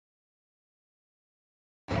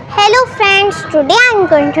Hello friends, today I am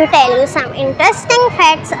going to tell you some interesting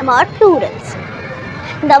facts about plurals.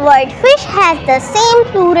 The word fish has the same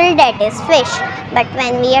plural that is fish, but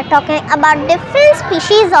when we are talking about different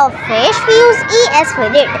species of fish, we use es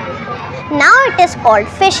with it. Now it is called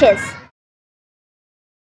fishes.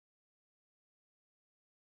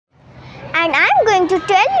 And I am going to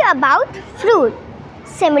tell you about fruit.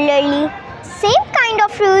 Similarly, same kind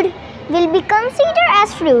of fruit will be considered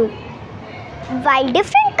as fruit, while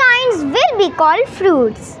different kinds will be called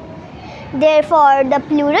fruits. Therefore, the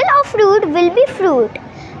plural of fruit will be fruit.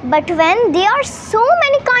 But when there are so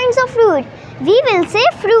many kinds of fruit, we will say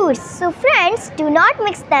fruits. So friends, do not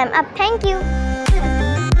mix them up. Thank you.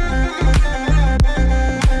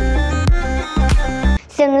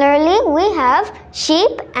 Similarly, we have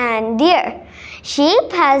sheep and deer.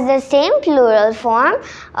 Sheep has the same plural form,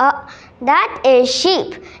 that is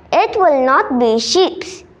sheep. It will not be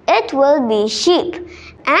sheeps. It will be sheep.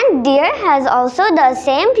 And deer has also the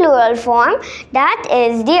same plural form, that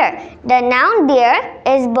is deer. The noun deer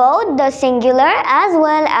is both the singular as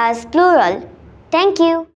well as plural. Thank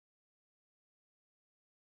you.